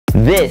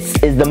This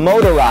is the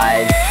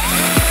Motorized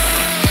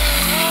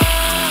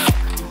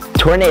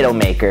Tornado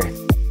Maker.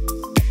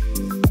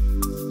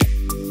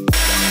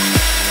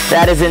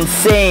 That is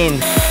insane.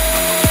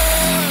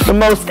 The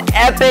most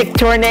epic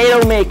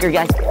tornado maker,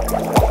 guys.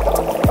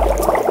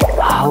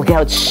 Oh, look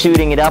how it's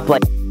shooting it up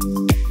like.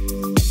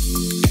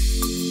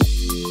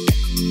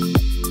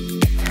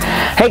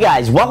 Hey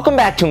guys, welcome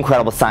back to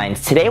Incredible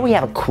Science. Today we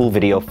have a cool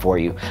video for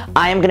you.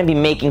 I am going to be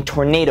making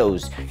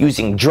tornadoes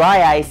using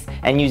dry ice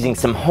and using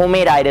some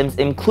homemade items,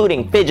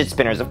 including fidget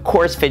spinners, of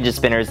course fidget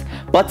spinners,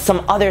 but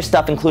some other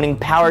stuff including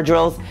power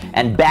drills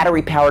and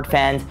battery powered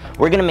fans.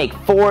 We're going to make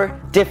 4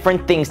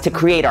 different things to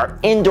create our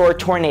indoor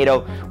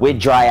tornado with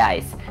dry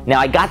ice. Now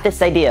I got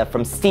this idea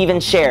from Steven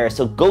Scher,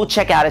 so go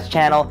check out his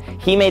channel.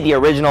 He made the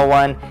original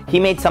one. He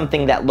made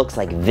something that looks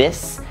like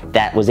this,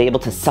 that was able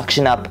to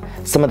suction up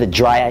some of the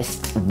dry ice.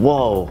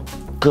 Whoa,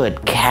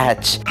 good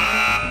catch.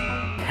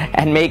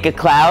 And make a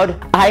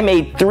cloud. I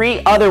made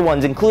 3 other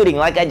ones, including,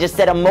 like I just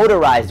said, a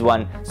motorized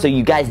one, so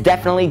you guys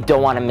definitely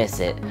don't want to miss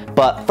it.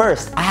 But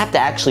first, I have to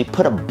actually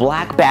put a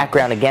black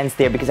background against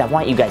there because I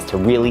want you guys to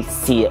really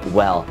see it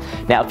well.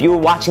 Now, if you were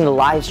watching the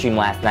live stream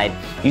last night,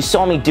 you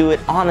saw me do it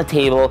on the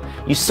table,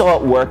 you saw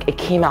it work, it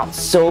came out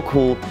so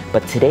cool,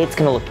 but today it's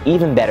gonna look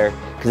even better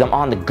because I'm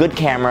on the good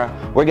camera.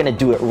 We're gonna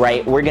do it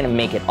right, we're gonna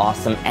make it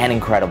awesome and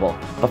incredible.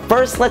 But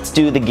first, let's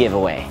do the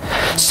giveaway.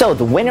 So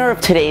the winner of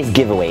today's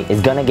giveaway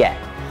is gonna get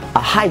a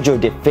Hydro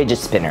Dip fidget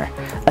spinner,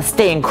 a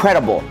Stay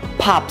Incredible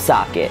pop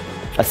socket,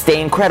 a Stay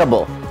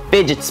Incredible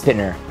fidget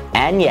spinner,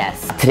 and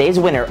yes, today's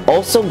winner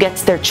also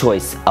gets their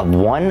choice of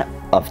one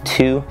of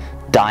 2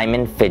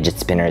 diamond fidget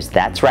spinners.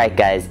 That's right,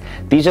 guys.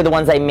 These are the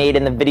ones I made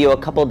in the video a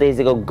couple of days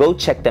ago. Go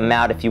check them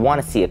out if you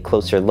want to see a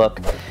closer look.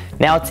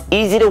 Now, it's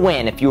easy to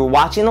win. If you were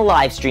watching the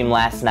live stream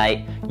last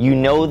night, you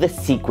know the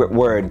secret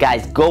word.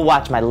 Guys, go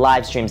watch my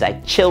live streams. I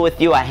chill with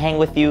you, I hang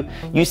with you.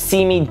 You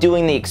see me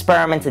doing the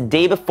experiments a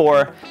day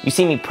before. You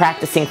see me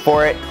practicing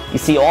for it. You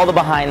see all the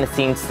behind the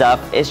scenes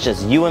stuff. It's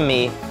just you and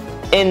me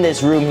in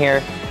this room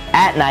here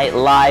at night,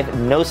 live,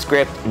 no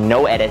script,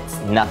 no edits,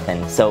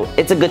 nothing. So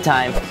it's a good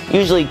time.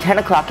 Usually 10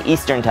 o'clock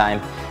Eastern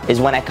time is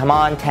when I come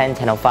on,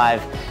 10:05.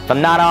 If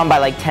I'm not on by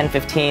like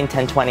 10:15,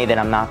 10:20, then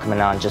I'm not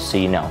coming on, just so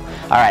you know.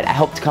 Alright, I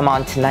hope to come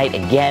on tonight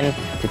again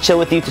to chill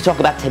with you, to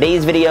talk about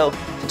today's video,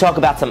 to talk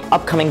about some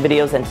upcoming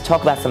videos, and to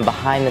talk about some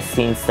behind the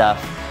scenes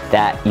stuff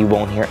that you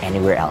won't hear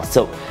anywhere else.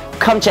 So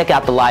come check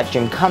out the live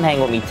stream, come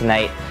hang with me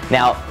tonight.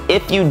 Now,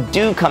 if you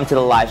do come to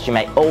the live stream,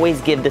 I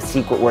always give the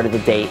secret word of the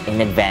day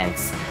in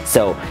advance.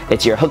 So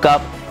it's your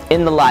hookup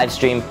in the live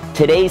stream.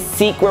 Today's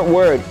secret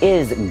word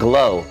is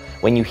glow.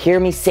 When you hear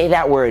me say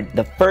that word,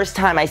 the first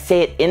time I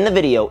say it in the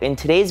video, in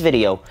today's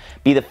video,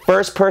 be the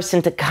first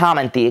person to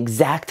comment the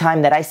exact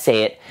time that I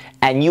say it,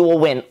 and you will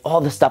win all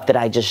the stuff that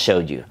I just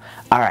showed you.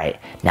 Alright,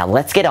 now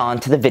let's get on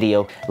to the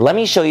video. Let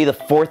me show you the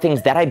 4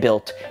 things that I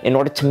built in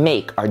order to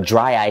make our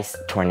dry ice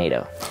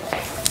tornado.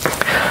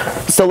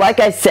 So like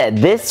I said,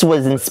 this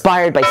was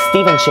inspired by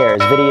Steven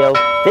Scher's video.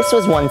 This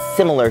was one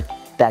similar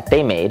that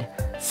they made.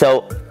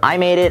 So I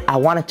made it, I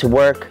want it to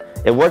work.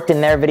 It worked in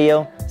their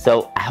video,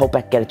 so I hope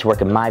I get it to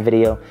work in my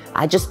video.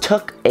 I just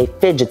took a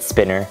fidget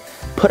spinner,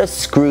 put a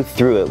screw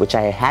through it, which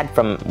I had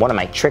from one of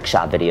my trick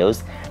shot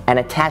videos, and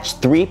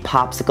attached 3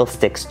 popsicle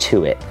sticks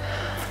to it.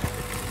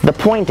 The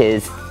point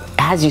is,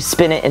 as you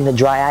spin it in the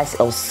dry ice,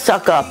 it'll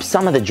suck up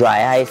some of the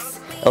dry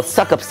ice, it'll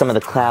suck up some of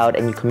the cloud,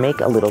 and you can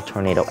make a little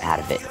tornado out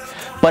of it.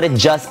 But it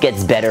just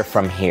gets better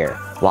from here.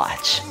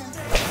 Watch.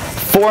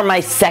 For my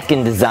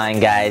second design,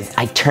 guys,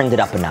 I turned it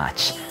up a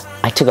notch.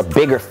 I took a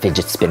bigger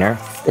fidget spinner.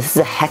 This is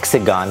a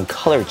Hexagon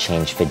color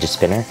change fidget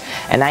spinner,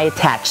 and I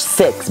attached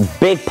 6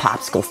 big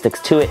popsicle sticks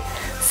to it,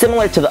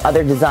 similar to the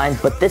other designs,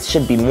 but this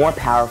should be more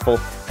powerful.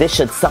 This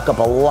should suck up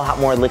a lot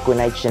more liquid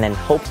nitrogen and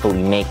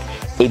hopefully make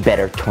a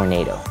better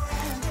tornado.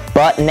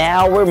 But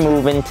now we're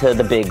moving to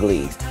the big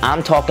leagues.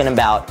 I'm talking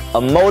about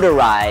a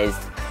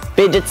motorized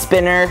fidget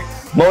spinner,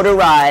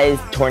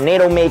 motorized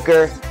tornado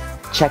maker.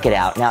 Check it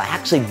out. Now,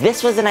 actually,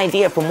 this was an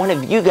idea from one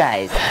of you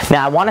guys.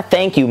 Now, I want to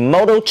thank you.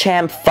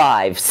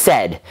 MotoChamp5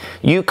 said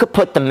you could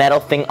put the metal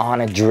thing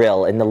on a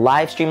drill. In the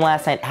live stream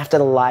last night, after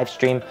the live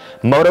stream,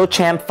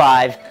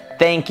 MotoChamp5,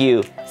 thank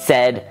you,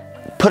 said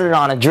put it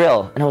on a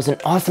drill. And it was an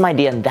awesome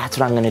idea, and that's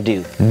what I'm going to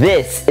do.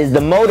 This is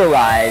the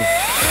Motorized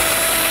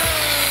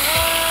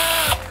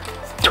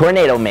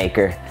Tornado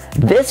Maker.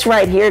 This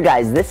right here,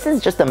 guys, this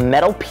is just a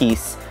metal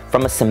piece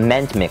from a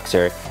cement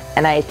mixer,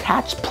 and I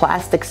attached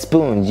plastic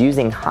spoons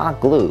using hot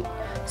glue.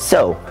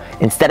 So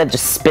instead of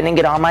just spinning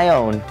it on my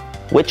own,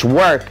 which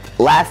worked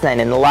last night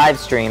in the live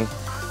stream,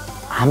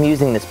 I'm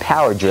using this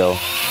power drill.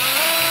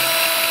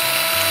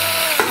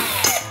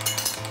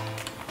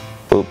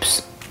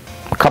 Oops,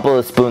 a couple of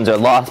the spoons are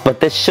lost,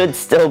 but this should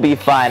still be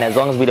fine as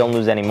long as we don't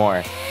lose any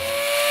more.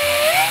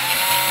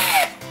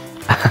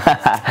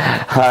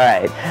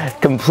 Alright,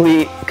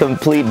 complete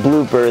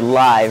blooper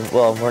live.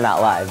 Well, we're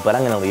not live, but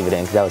I'm gonna leave it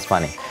in because that was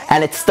funny.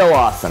 And it's still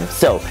awesome.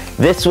 So,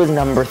 this was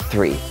number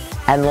 3.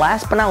 And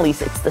last but not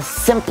least, it's the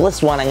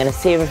simplest one. I'm gonna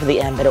save it for the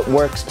end, but it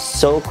works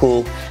so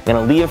cool. I'm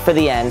gonna leave it for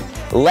the end.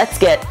 Let's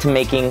get to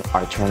making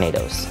our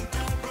tornadoes.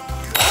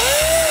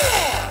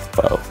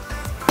 Whoa.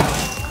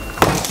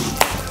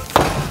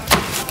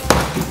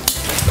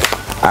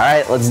 All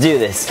right, let's do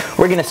this.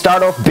 We're gonna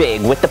start off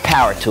big with the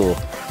power tool.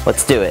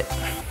 Let's do it.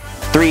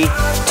 3, 2,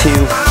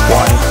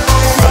 1.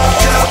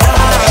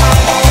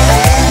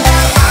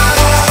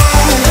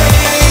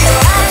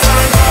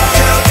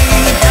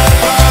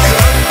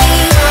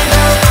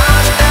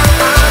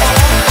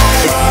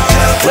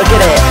 Look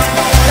at it.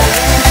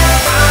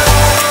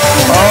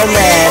 Oh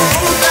man.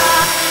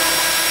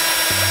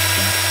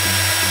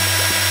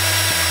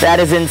 That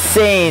is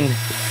insane.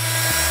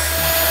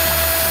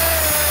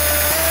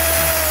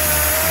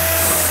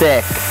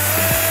 Sick.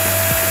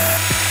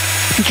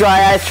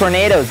 Dry ice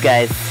tornadoes,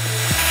 guys.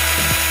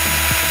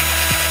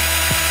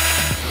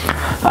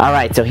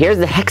 Alright, so here's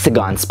the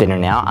Hexagon Spinner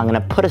now. I'm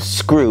gonna put a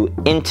screw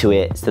into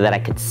it so that I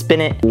could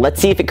spin it.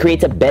 Let's see if it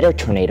creates a better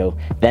tornado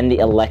than the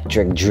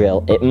electric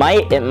drill. It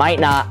might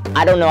not.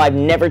 I don't know, I've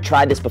never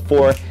tried this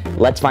before.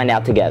 Let's find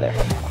out together.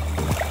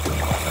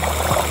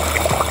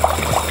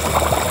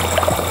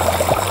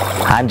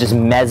 I'm just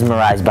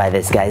mesmerized by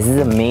this, guys. This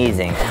is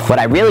amazing. What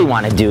I really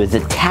want to do is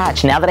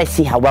attach, now that I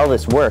see how well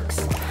this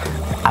works,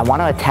 I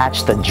want to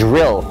attach the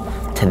drill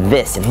to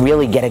this and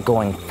really get it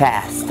going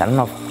fast. I don't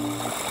know.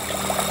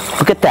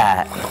 Look at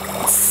that.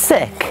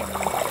 Sick.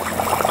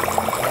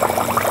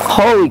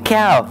 Holy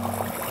cow.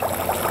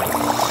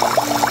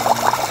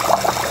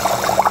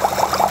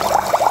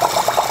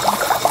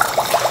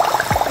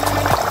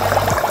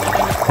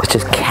 It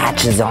just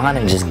catches on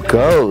and just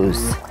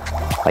goes.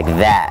 Like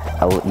that.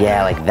 Oh,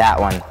 yeah, like that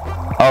one.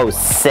 Oh,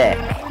 sick.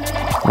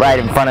 Right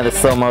in front of the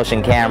slow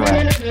motion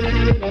camera.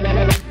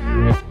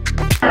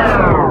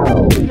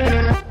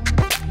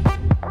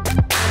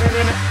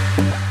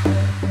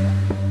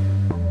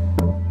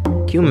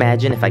 Can you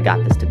imagine if I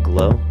got this to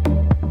glow?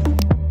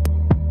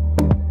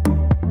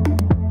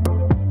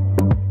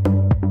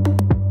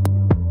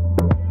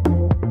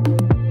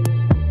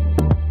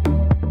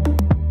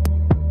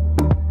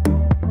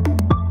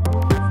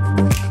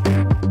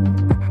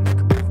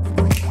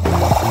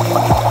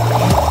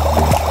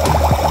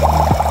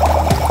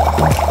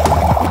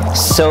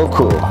 So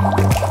cool.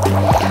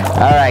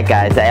 Alright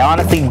guys, I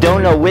honestly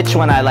don't know which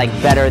one I like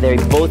better. They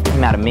both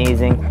came out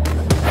amazing.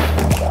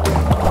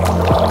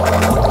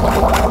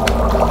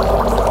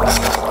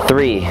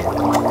 3,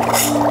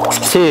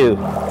 2,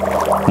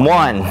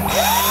 1.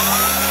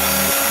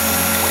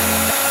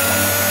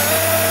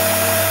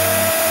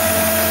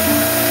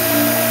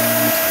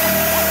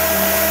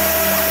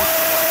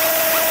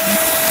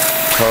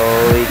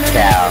 Holy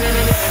cow.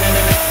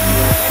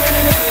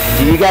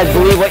 Do you guys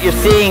believe what you're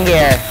seeing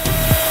here?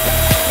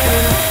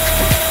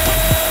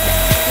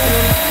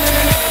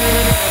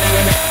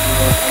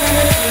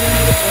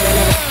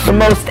 The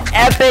most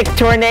epic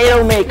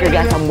tornado maker.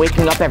 Guys, I'm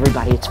waking up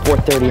everybody. It's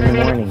 4:30 in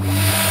the morning.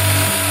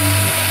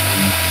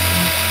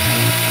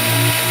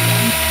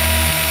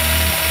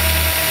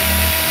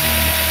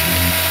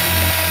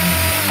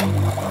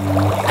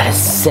 That is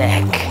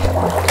sick.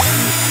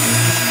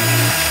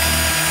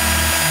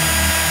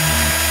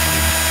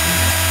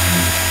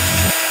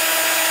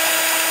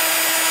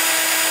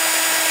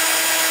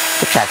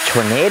 Look at that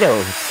tornado.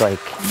 It's like...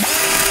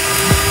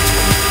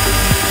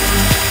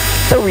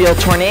 it's a real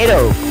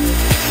tornado.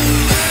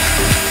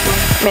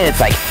 I mean, it's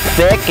like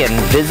thick and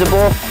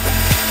visible.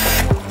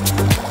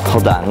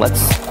 Hold on,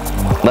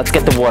 let's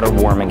get the water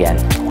warm again.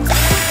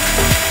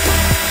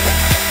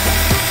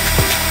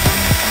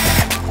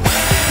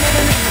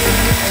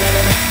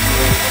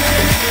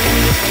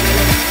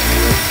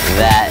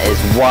 That is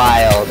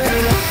wild.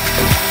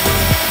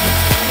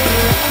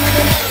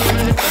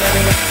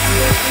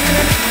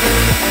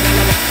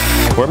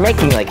 We're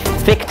making like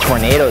thick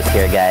tornadoes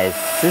here, guys.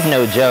 This is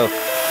no joke.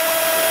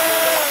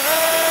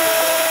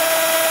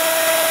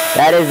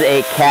 That is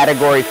a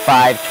Category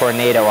 5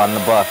 tornado on the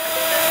book.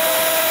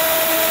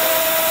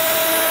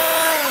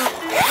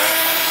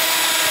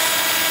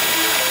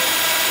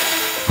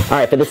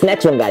 Alright, for this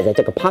next one, guys, I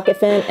took a pocket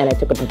fan and I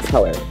took a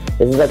propeller.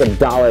 This is like a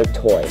 $1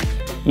 toy.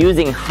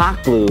 Using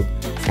hot glue,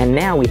 and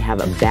now we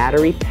have a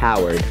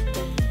battery-powered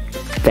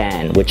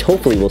fan, which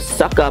hopefully will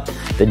suck up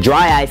the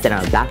dry ice that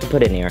I'm about to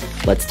put in here.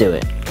 Let's do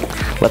it.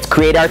 Let's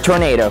create our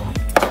tornado.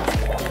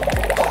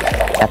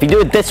 Now, if you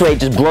do it this way, it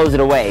just blows it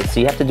away. So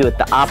you have to do it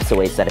the opposite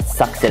way so that it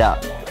sucks it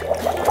up.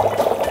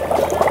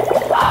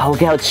 Oh,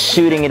 look how it's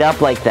shooting it up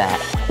like that.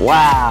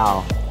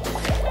 Wow.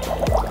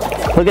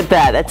 Look at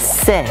that. That's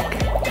sick.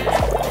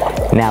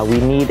 Now we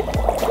need...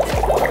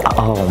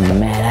 oh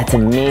man, that's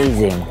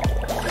amazing.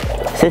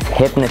 This is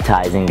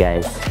hypnotizing,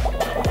 guys.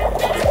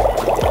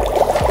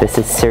 This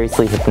is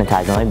seriously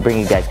hypnotizing. Let me bring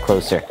you guys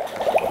closer.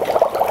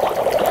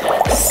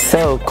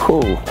 So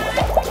cool.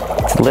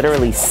 It's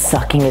literally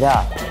sucking it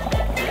up.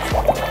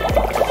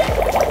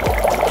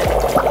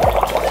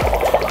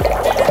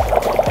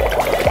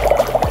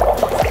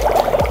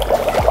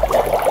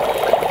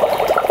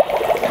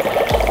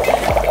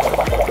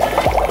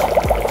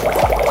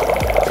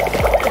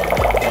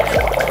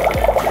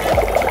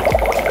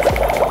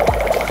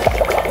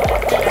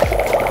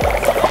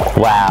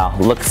 Wow,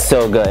 looks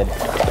so good.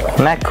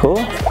 Isn't that cool?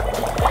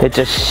 It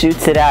just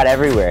shoots it out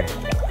everywhere,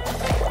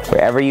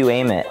 wherever you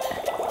aim it.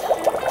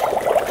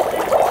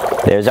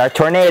 There's our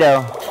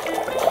tornado.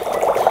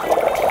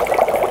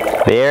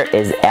 There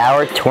is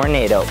our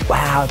tornado.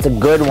 Wow, it's a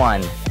good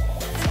one.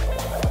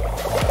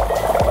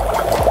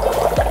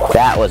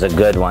 That was a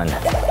good one.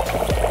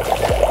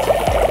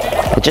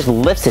 It just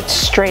lifts it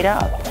straight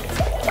up.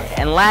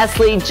 And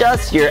lastly,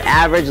 just your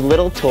average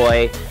little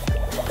toy.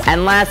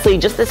 And lastly,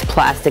 just this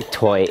plastic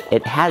toy.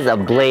 It has a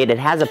blade, it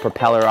has a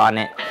propeller on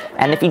it.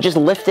 And if you just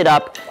lift it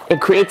up, it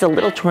creates a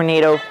little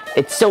tornado.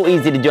 It's so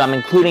easy to do. I'm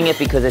including it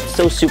because it's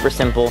so super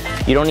simple.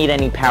 You don't need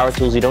any power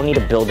tools. You don't need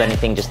to build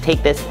anything. Just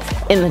take this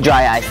in the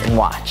dry ice and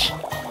watch.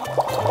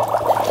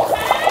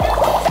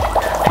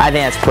 I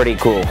think that's pretty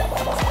cool.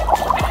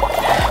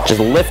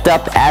 Just lift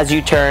up as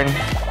you turn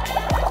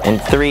in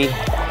 3,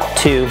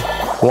 2,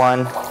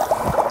 1.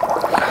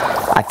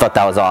 I thought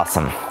that was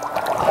awesome.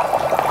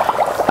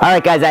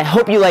 Alright guys, I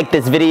hope you liked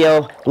this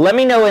video. Let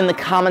me know in the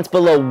comments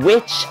below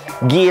which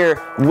gear,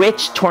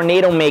 which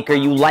tornado maker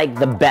you like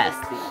the best.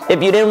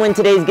 If you didn't win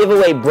today's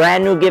giveaway,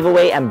 brand new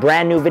giveaway and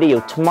brand new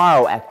video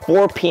tomorrow at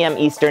 4 p.m.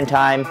 Eastern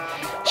Time.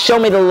 Show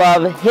me the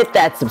love, hit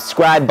that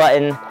subscribe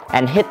button,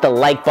 and hit the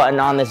like button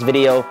on this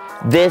video.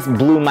 This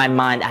blew my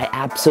mind. I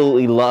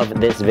absolutely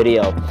love this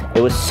video. It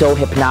was so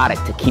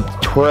hypnotic to keep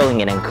twirling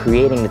it and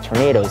creating the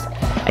tornadoes.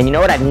 And you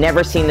know what? I've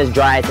never seen this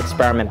dry ice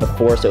experiment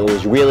before, so it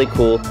was really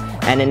cool.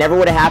 And it never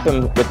would have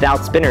happened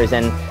without spinners.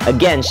 And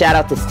again, shout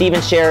out to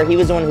Steven Scherer. He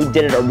was the one who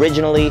did it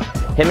originally,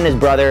 him and his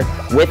brother,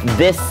 with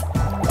this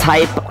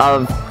type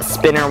of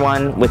spinner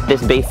one, with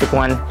this basic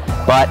one.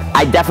 But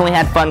I definitely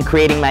had fun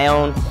creating my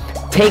own,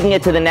 taking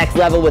it to the next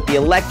level with the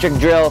electric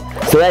drill.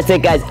 So that's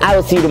it guys, I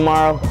will see you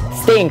tomorrow.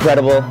 Stay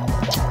incredible.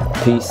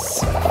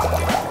 Peace.